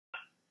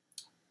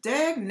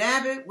Dag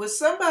nabbit, would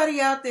somebody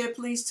out there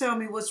please tell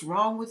me what's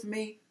wrong with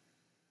me?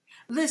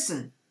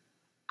 Listen,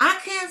 I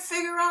can't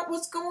figure out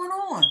what's going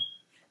on.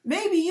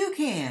 Maybe you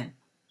can,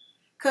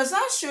 because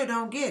I sure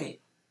don't get it.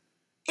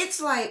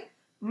 It's like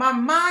my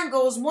mind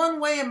goes one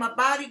way and my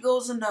body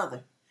goes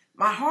another.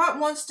 My heart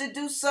wants to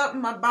do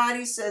something, my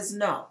body says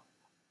no.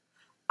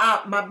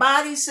 My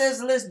body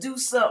says let's do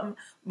something,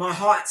 my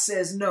heart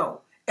says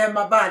no. And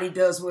my body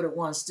does what it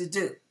wants to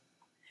do. Isn't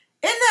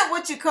that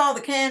what you call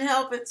the can't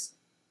help it?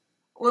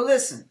 Well,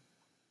 listen.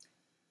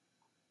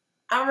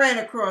 I ran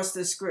across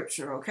this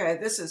scripture, okay?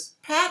 This is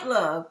Pat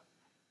Love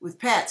with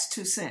Pat's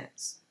 2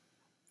 cents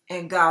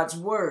and God's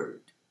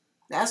Word.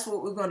 That's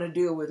what we're going to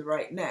deal with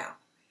right now.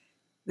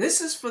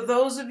 This is for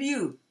those of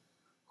you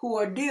who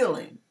are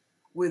dealing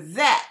with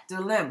that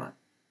dilemma.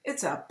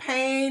 It's a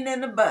pain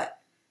in the butt,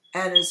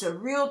 and it's a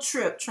real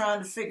trip trying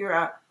to figure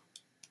out,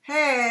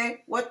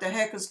 hey, what the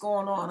heck is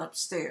going on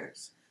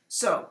upstairs?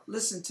 So,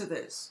 listen to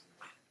this.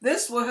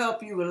 This will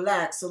help you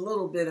relax a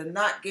little bit and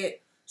not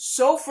get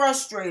so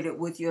frustrated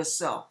with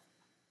yourself.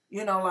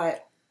 You know,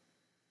 like,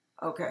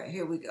 okay,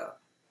 here we go.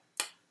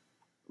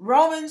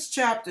 Romans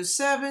chapter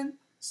 7,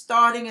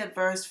 starting at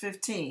verse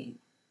 15.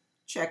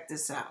 Check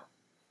this out.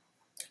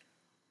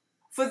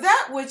 For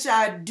that which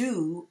I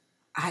do,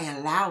 I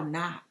allow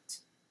not.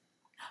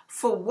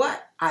 For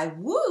what I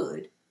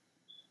would,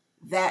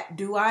 that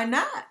do I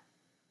not.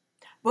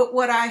 But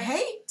what I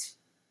hate,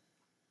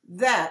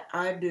 that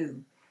I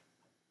do.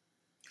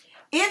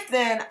 If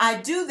then I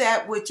do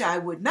that which I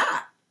would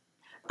not,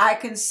 I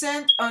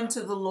consent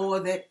unto the law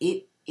that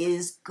it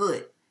is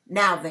good.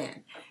 Now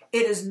then,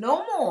 it is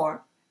no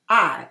more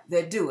I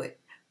that do it,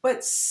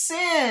 but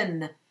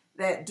sin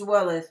that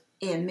dwelleth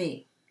in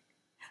me.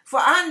 For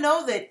I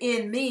know that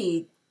in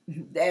me,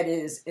 that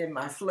is, in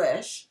my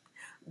flesh,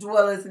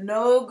 dwelleth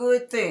no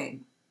good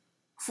thing.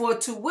 For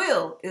to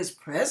will is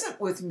present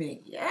with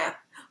me, yeah,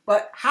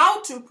 but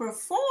how to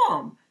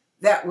perform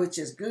that which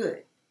is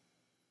good,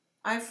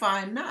 I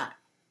find not.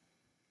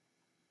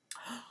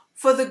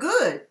 For the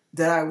good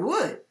that I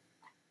would,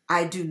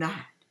 I do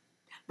not.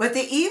 But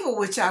the evil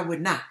which I would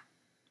not,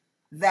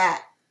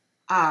 that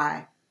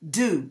I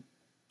do.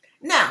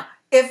 Now,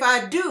 if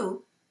I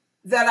do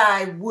that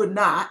I would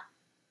not,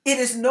 it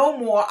is no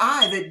more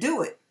I that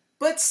do it,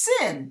 but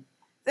sin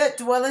that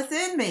dwelleth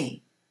in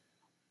me.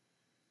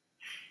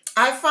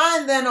 I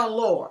find then, O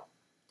Lord,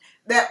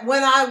 that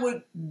when I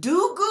would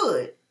do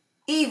good,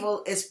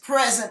 evil is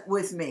present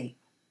with me.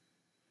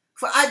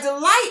 For I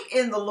delight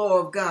in the law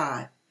of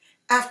God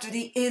after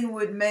the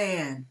inward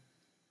man.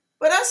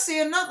 But I see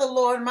another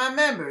law in my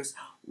members,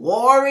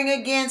 warring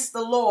against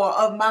the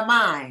law of my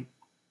mind,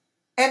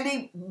 and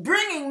be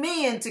bringing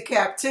me into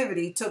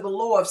captivity to the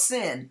law of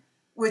sin,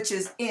 which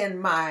is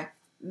in my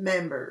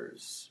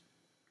members.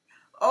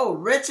 O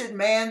wretched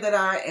man that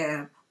I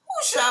am,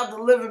 who shall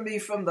deliver me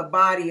from the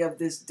body of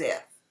this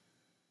death?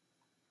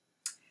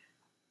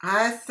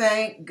 I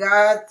thank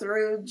God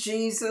through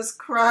Jesus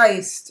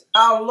Christ,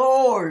 our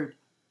Lord.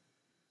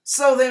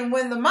 So then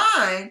when the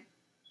mind,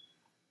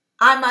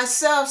 I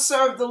myself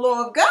serve the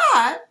law of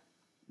God,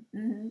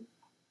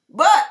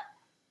 but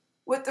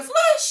with the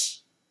flesh,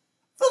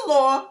 the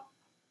law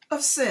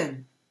of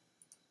sin.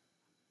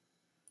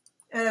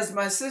 And as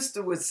my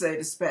sister would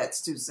say to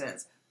Pat's 2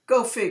 cents,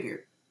 go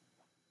figure.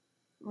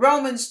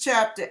 Romans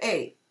chapter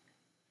 8.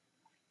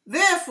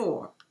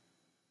 Therefore,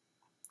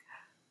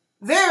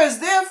 there is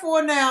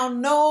therefore now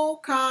no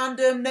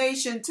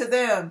condemnation to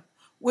them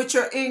which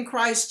are in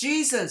Christ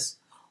Jesus,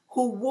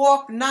 who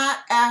walk not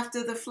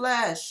after the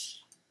flesh,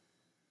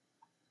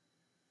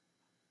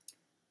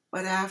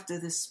 but after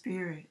the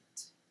Spirit.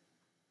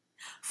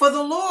 For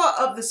the law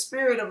of the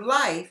Spirit of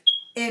life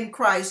in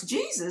Christ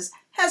Jesus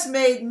has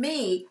made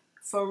me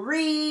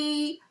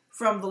free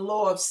from the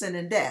law of sin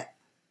and death.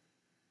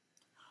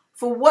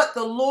 For what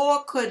the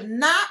law could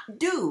not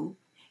do,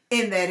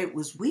 in that it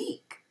was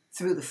weak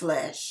through the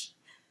flesh,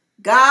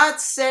 God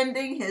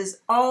sending his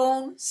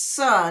own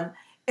Son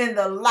in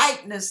the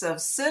likeness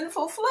of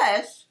sinful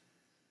flesh,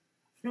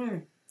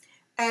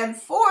 and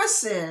for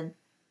sin,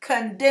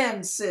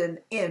 condemned sin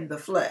in the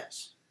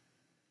flesh,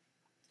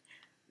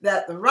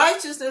 that the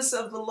righteousness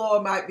of the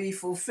law might be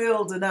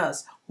fulfilled in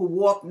us, who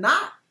walk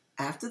not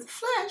after the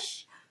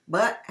flesh,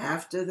 but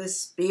after the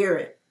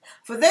Spirit.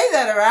 For they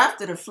that are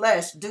after the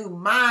flesh do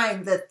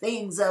mind the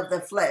things of the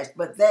flesh,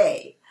 but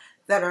they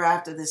that are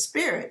after the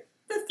Spirit,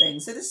 the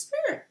things of the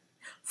Spirit.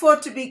 For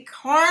to be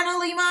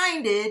carnally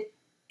minded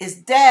is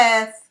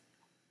death,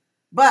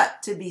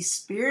 but to be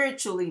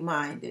spiritually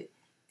minded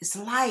is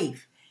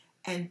life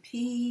and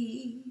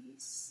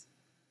peace.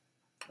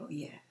 Oh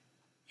yeah.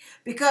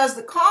 Because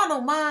the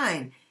carnal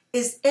mind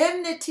is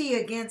enmity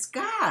against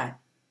God,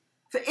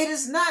 for it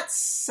is not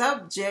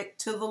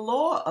subject to the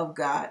law of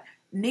God,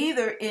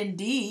 neither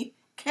indeed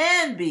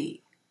can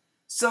be.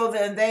 So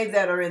then they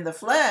that are in the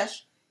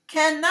flesh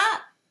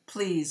cannot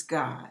please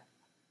God.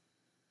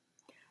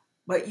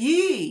 But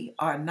ye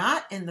are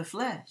not in the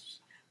flesh,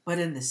 but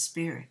in the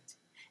Spirit.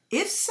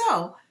 If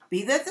so,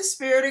 be that the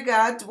Spirit of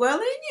God dwell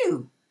in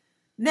you.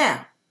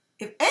 Now,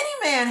 If any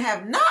man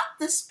have not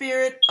the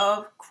Spirit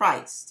of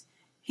Christ,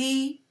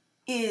 he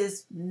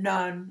is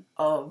none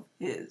of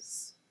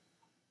his.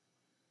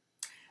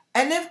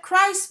 And if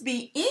Christ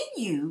be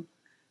in you,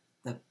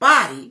 the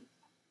body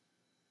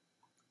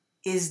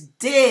is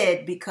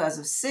dead because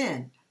of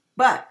sin,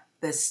 but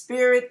the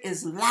Spirit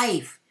is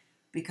life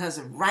because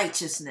of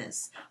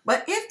righteousness.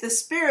 But if the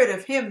Spirit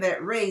of him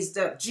that raised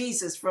up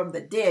Jesus from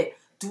the dead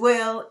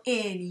dwell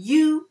in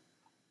you,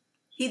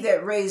 he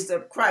that raised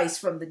up Christ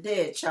from the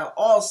dead shall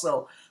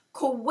also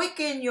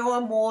quicken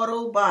your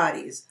mortal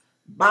bodies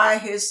by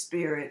his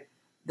Spirit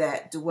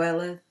that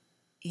dwelleth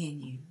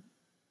in you.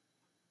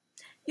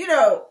 You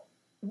know,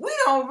 we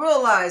don't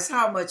realize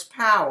how much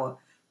power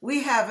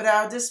we have at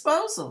our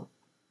disposal.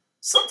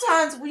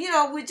 Sometimes,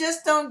 we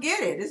just don't get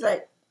it. It's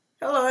like,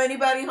 hello,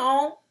 anybody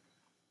home?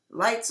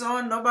 Lights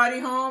on, nobody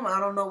home? I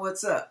don't know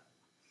what's up.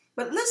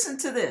 But listen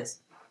to this.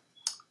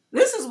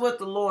 This is what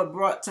the Lord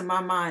brought to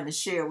my mind to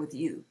share with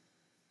you.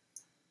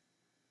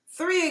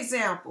 3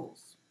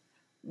 examples.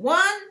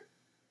 1,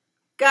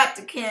 got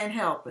to can't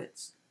help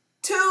it.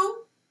 2,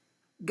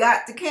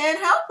 got to can't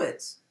help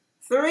it.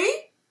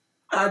 3,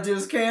 I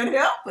just can't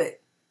help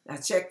it. Now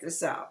check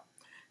this out.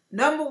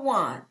 Number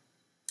 1,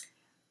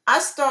 I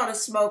started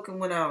smoking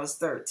when I was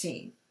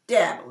 13,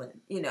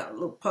 dabbling, a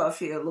little puff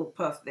here, a little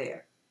puff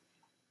there.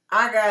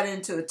 I got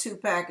into a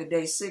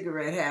 2-pack-a-day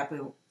cigarette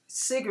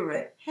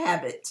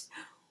habit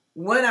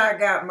when I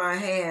got my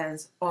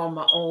hands on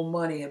my own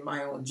money and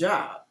my own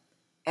job.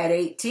 At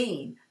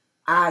 18,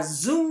 I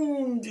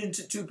zoomed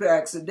into 2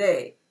 packs a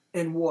day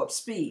in warp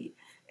speed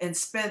and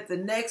spent the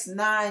next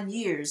 9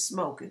 years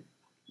smoking.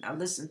 Now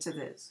listen to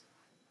this.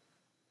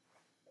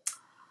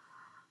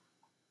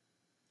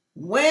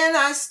 When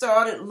I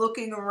started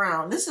looking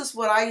around, this is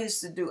what I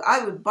used to do.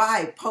 I would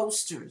buy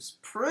posters,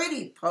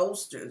 pretty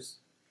posters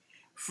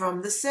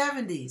from the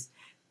 70s,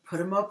 put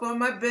them up on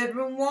my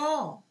bedroom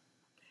wall.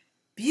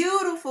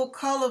 Beautiful,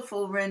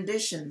 colorful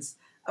renditions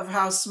of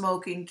how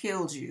smoking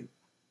killed you.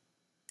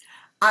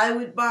 I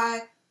would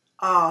buy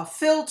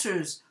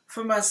filters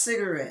for my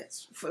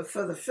cigarettes,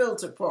 for the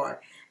filter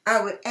part.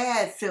 I would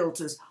add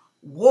filters,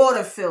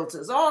 water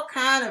filters, all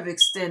kind of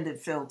extended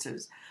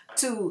filters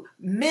to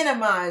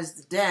minimize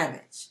the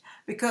damage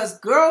because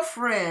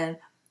girlfriend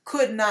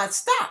could not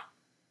stop.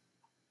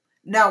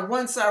 Now,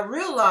 once I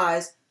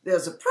realized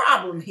there's a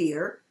problem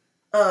here,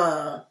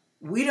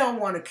 we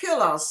don't want to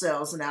kill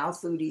ourselves now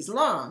through these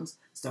lungs.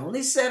 It's the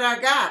only set I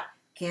got.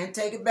 Can't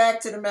take it back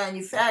to the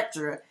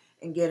manufacturer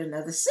and get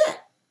another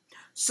set.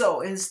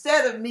 So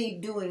instead of me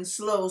doing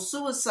slow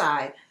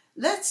suicide,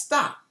 let's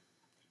stop.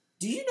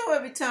 Do you know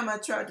every time I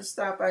tried to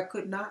stop, I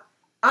could not?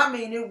 I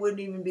mean, it wouldn't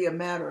even be a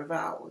matter of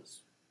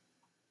hours.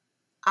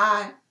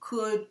 I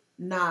could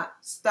not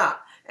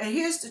stop. And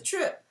here's the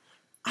trip.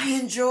 I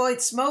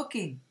enjoyed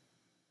smoking,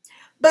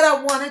 but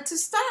I wanted to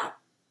stop.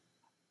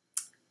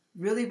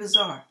 Really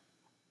bizarre.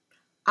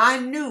 I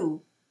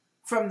knew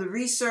from the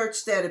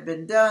research that had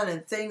been done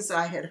and things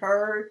I had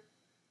heard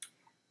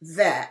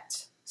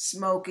that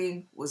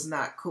smoking was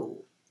not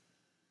cool.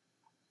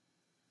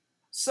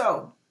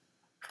 So,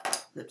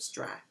 lips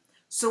dry.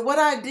 So what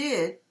I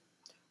did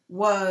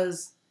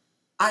was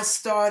I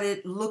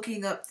started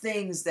looking up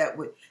things that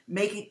would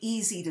make it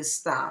easy to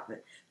stop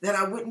it. That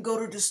I wouldn't go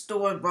to the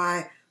store and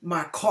buy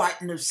my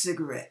carton of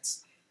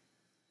cigarettes.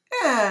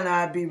 And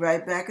I'd be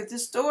right back at the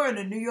store in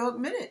a New York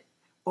minute.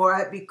 Or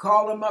I'd be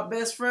calling my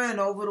best friend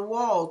over the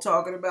wall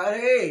talking about,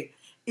 hey,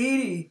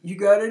 Edie, you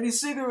got any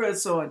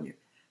cigarettes on you?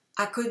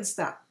 I couldn't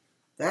stop.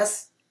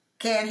 That's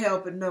can't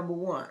help it, number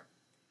 1.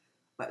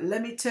 But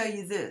let me tell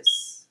you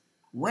this.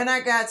 When I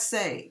got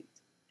saved,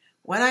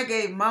 when I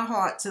gave my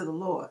heart to the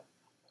Lord,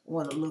 I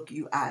want to look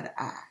you eye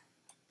to eye.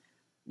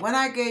 When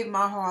I gave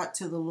my heart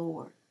to the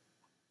Lord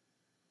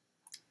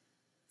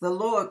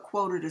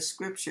quoted a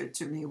scripture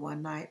to me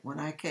one night when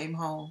I came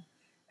home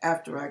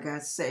after I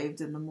got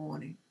saved in the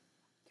morning.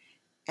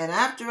 And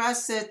after I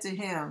said to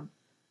him,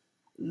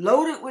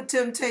 loaded with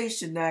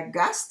temptation, now I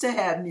got to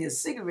have me a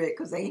cigarette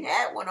because I ain't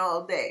had one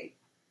all day.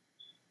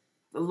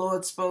 The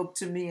Lord spoke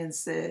to me and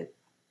said,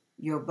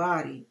 your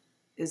body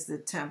is the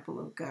temple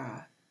of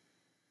God.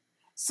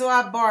 So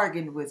I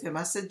bargained with him.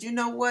 I said, you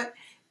know what?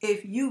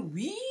 If you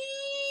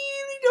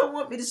really don't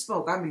want me to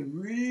smoke, I mean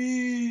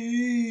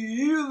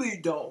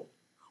really don't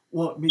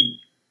want me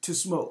to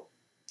smoke,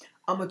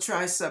 I'm going to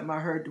try something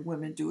I heard the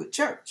women do at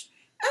church.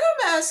 And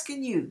I'm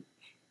asking you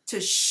to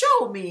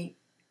show me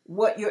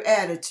what your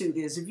attitude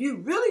is. If you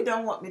really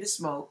don't want me to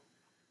smoke,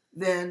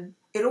 then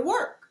it'll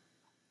work.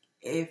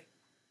 If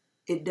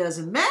it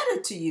doesn't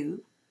matter to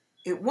you,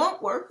 it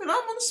won't work, and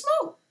I'm going to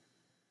smoke.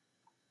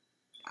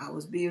 I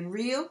was being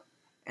real,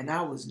 and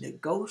I was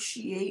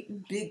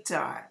negotiating big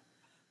time.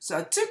 So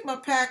I took my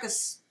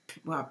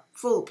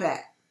full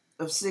pack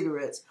of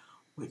cigarettes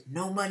with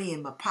no money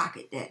in my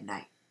pocket that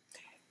night.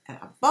 And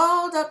I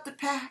balled up the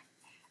pack,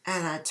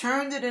 and I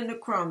turned it into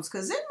crumbs,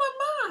 because in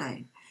my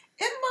mind,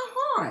 in my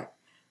heart,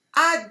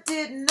 I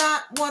did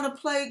not want to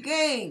play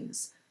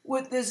games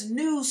with this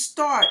new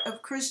start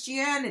of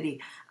Christianity.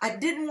 I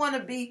didn't want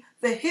to be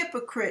the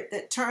hypocrite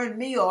that turned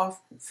me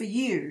off for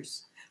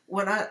years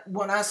when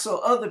I saw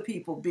other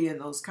people being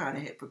those kind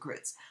of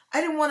hypocrites.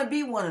 I didn't want to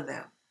be one of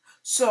them.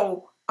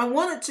 So I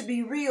wanted to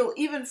be real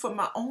even for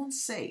my own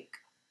sake.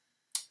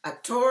 I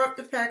tore up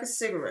the pack of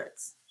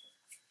cigarettes.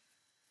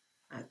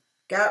 I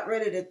got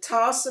ready to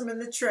toss them in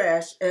the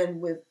trash,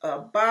 and with a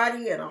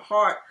body and a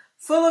heart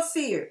full of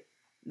fear,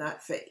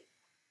 not faith,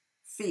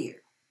 fear.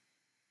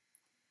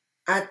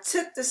 I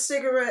took the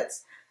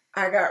cigarettes,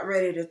 I got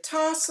ready to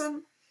toss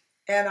them,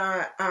 and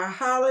I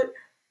hollered,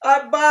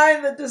 I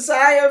bind the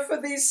desire for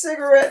these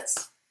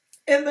cigarettes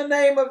in the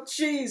name of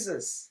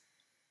Jesus.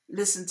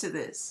 Listen to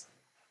this.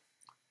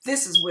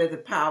 This is where the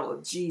power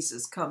of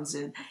Jesus comes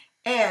in.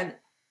 And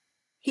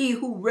he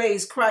who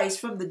raised Christ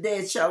from the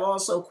dead shall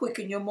also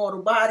quicken your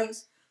mortal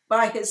bodies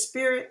by his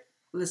Spirit.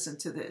 Listen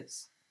to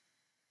this.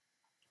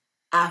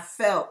 I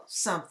felt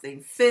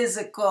something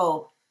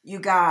physical, you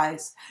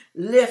guys,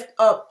 lift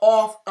up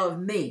off of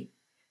me.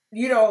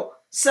 You know,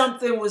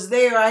 something was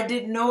there. I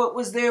didn't know it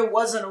was there,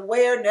 wasn't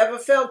aware, never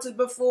felt it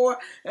before.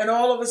 And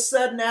all of a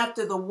sudden,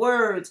 after the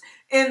words,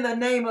 in the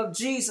name of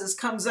Jesus,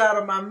 comes out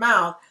of my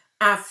mouth,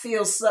 I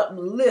feel something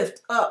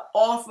lift up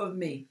off of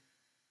me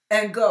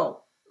and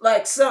go.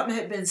 Like something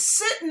had been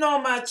sitting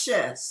on my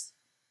chest.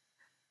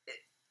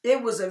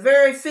 It was a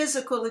very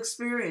physical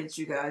experience,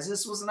 you guys.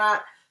 This was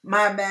not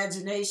my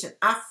imagination.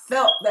 I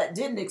felt that,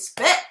 didn't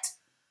expect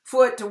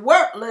for it to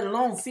work, let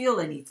alone feel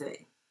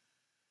anything.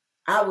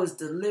 I was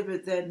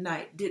delivered that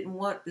night. Didn't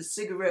want the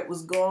cigarette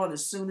was gone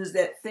as soon as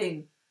that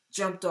thing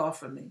jumped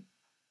off of me.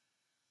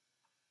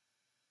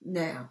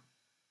 Now,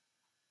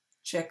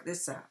 check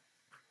this out.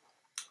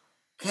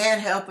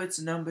 Can't help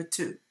it's number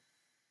 2.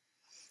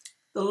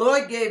 The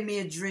Lord gave me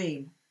a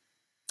dream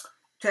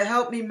to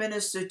help me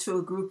minister to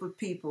a group of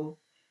people,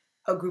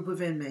 a group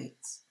of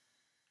inmates.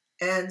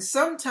 And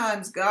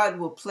sometimes God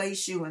will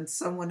place you in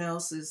someone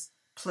else's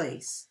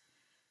place.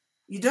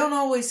 You don't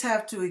always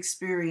have to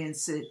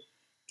experience it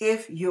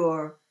if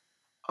you're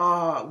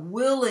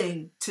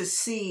willing to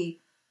see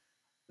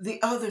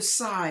the other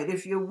side,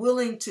 if you're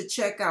willing to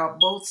check out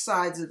both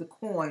sides of the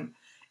coin,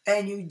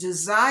 and you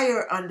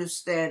desire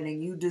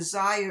understanding, you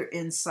desire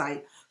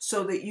insight,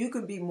 so that you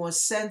can be more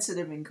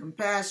sensitive and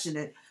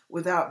compassionate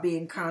without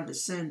being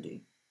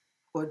condescending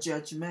or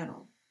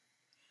judgmental.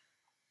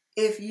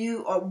 If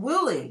you are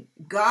willing,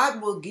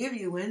 God will give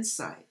you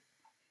insight.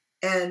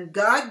 And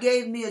God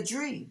gave me a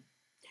dream.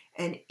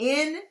 And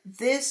in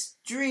this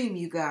dream,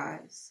 you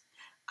guys,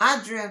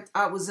 I dreamt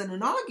I was in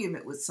an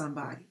argument with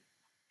somebody.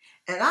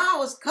 And I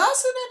was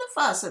cussing and a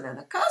fussing and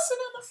a cussing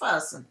and a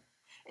fussing.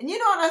 And you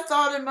know what I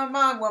thought in my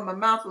mind when my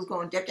mouth was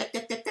going, dip, dip,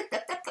 dip, dip, dip,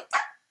 dip, dip, dip.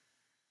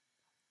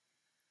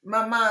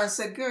 My mind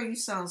said, girl, you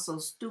sound so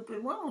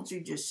stupid. Why don't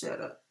you just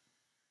shut up?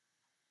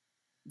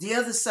 The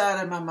other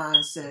side of my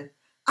mind said,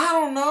 I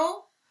don't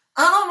know.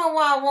 I don't know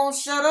why I won't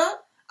shut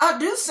up. I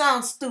do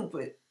sound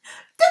stupid.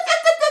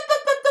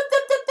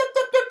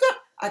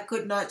 I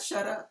could not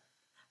shut up.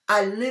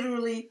 I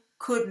literally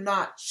could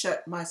not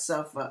shut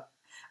myself up.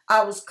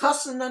 I was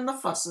cussing and the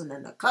fussing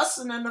and the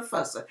cussing and the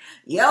fussing,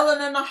 yelling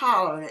and the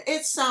hollering.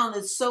 It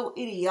sounded so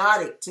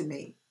idiotic to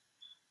me.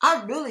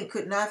 I really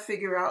could not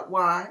figure out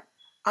why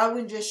I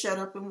wouldn't just shut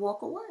up and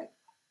walk away.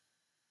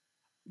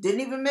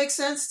 Didn't even make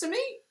sense to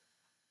me.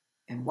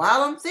 And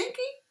while I'm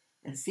thinking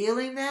and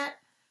feeling that,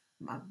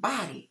 my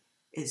body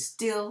is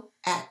still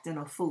acting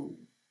a fool.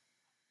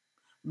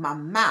 My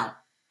mouth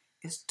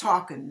is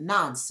talking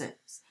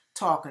nonsense,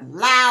 talking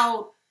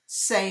loud,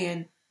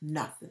 saying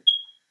nothing.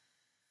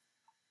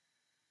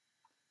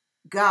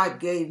 God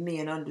gave me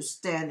an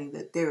understanding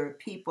that there are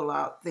people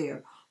out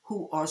there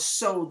who are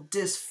so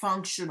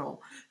dysfunctional.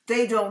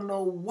 They don't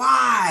know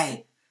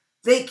why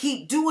they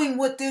keep doing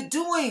what they're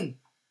doing.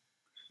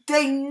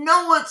 They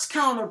know it's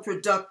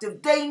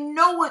counterproductive. They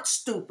know it's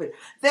stupid.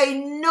 They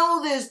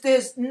know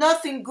there's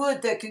nothing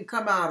good that can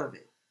come out of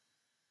it.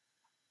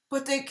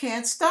 But they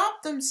can't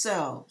stop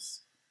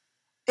themselves.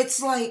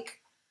 It's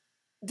like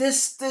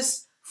this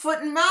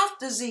foot and mouth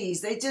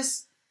disease. They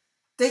just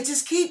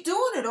keep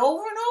doing it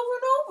over and over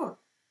and over.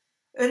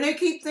 And they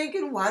keep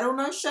thinking, why don't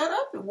I shut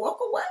up and walk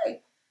away?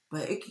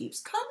 But it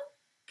keeps coming,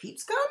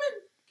 keeps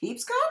coming,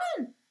 keeps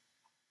coming.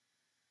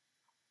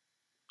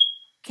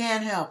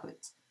 Can't help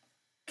it.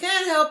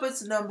 Can't help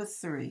it's number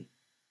 3.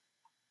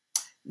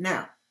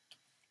 Now,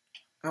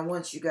 I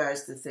want you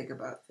guys to think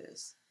about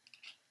this.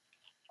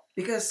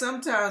 Because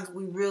sometimes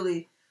we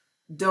really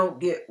don't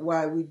get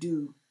why we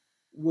do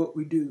what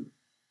we do.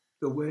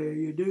 The way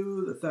you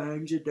do the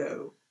things you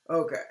do.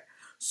 Okay.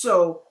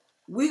 So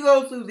we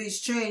go through these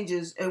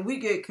changes and we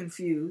get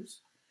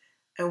confused.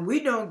 And we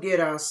don't get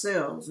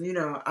ourselves. You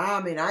know,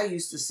 I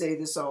used to say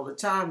this all the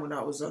time when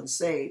I was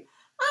unsaved.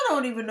 I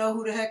don't even know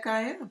who the heck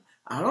I am.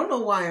 I don't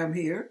know why I'm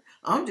here.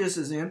 I'm just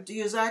as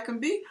empty as I can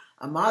be.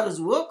 I might as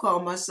well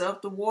call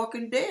myself the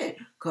walking dead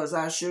because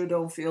I sure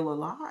don't feel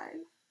alive.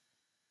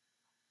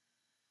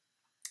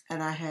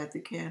 And I had the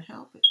can't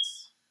help it.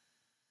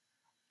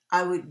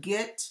 I would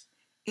get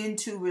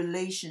into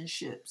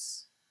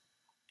relationships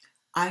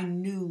I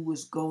knew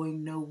was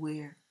going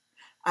nowhere.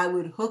 I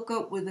would hook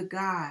up with a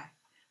guy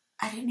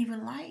I didn't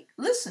even like.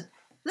 Listen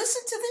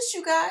to this,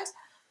 you guys.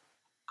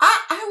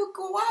 I would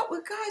go out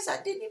with guys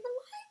I didn't even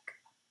like.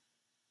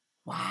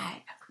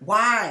 Why?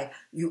 Why,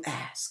 you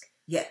ask?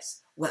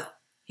 Yes, well,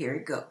 here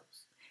it goes.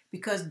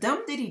 Because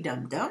Dum Diddy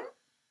Dum Dum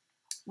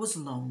was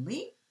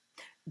lonely,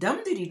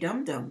 Dum Diddy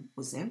Dum Dum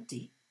was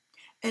empty,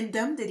 and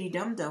Dum Diddy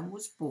Dum Dum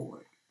was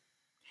bored.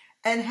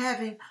 And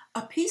having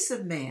a piece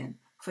of man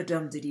for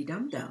Dum Diddy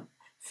Dum Dum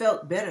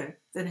felt better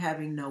than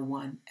having no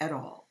one at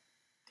all.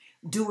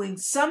 Doing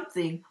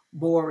something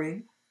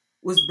boring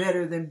was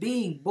better than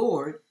being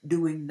bored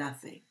doing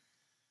nothing.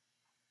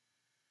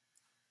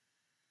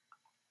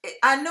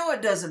 I know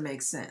it doesn't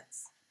make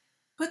sense,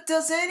 but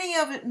does any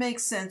of it make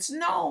sense?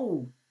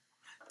 No.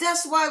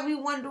 That's why we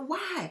wonder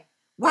why.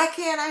 Why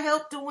can't I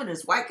help doing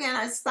this? Why can't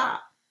I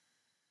stop?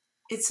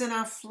 It's in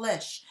our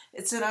flesh.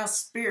 It's in our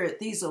spirit.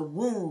 These are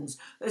wounds.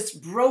 It's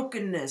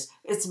brokenness.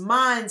 It's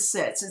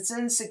mindsets. It's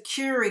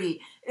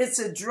insecurity. It's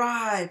a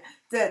drive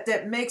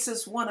that makes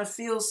us want to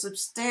feel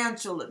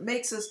substantial. It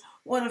makes us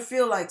want to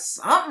feel like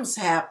something's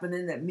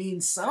happening that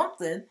means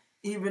something,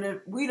 even if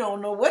we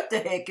don't know what the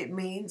heck it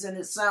means, and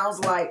it sounds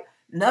like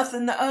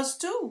nothing to us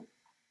too.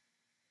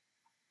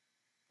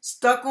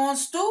 Stuck on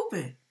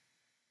stupid.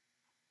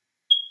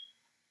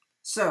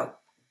 So,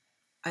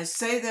 I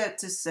say that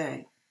to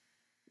say,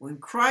 when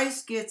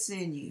Christ gets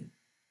in you,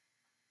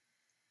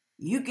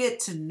 you get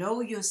to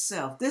know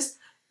yourself.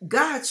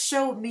 God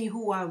showed me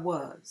who I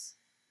was.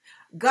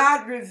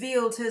 God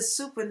revealed his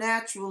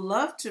supernatural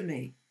love to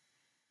me.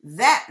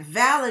 That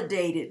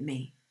validated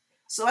me.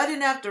 So I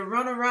didn't have to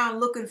run around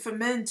looking for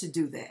men to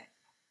do that.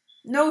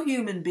 No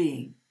human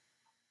being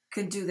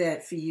can do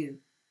that for you.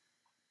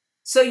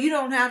 So you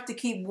don't have to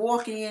keep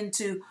walking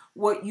into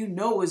what you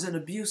know is an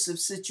abusive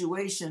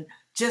situation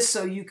just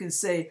so you can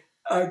say,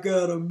 I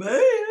got a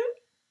man.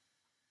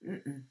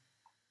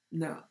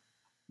 No.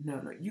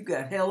 You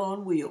got hell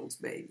on wheels,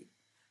 baby.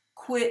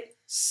 Quit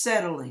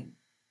settling.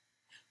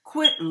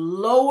 Quit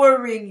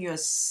lowering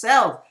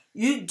yourself.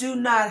 You do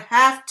not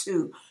have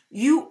to.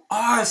 You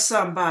are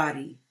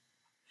somebody.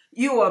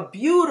 You are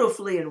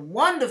beautifully and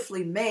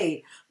wonderfully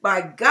made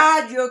by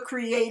God, your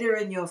creator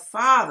and your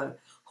father,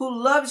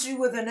 who loves you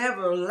with an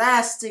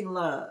everlasting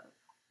love.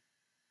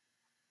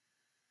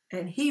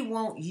 And he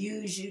won't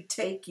use you,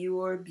 take you,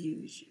 or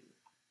abuse you.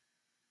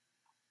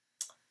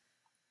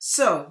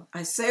 So,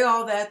 I say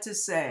all that to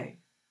say,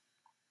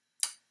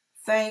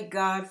 thank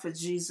God for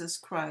Jesus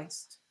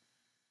Christ.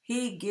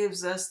 He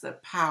gives us the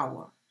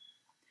power.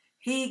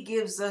 He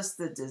gives us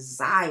the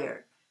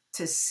desire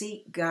to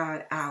seek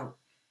God out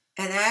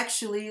and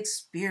actually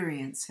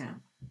experience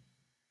him.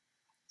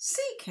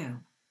 Seek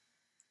him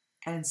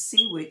and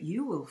see what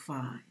you will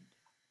find.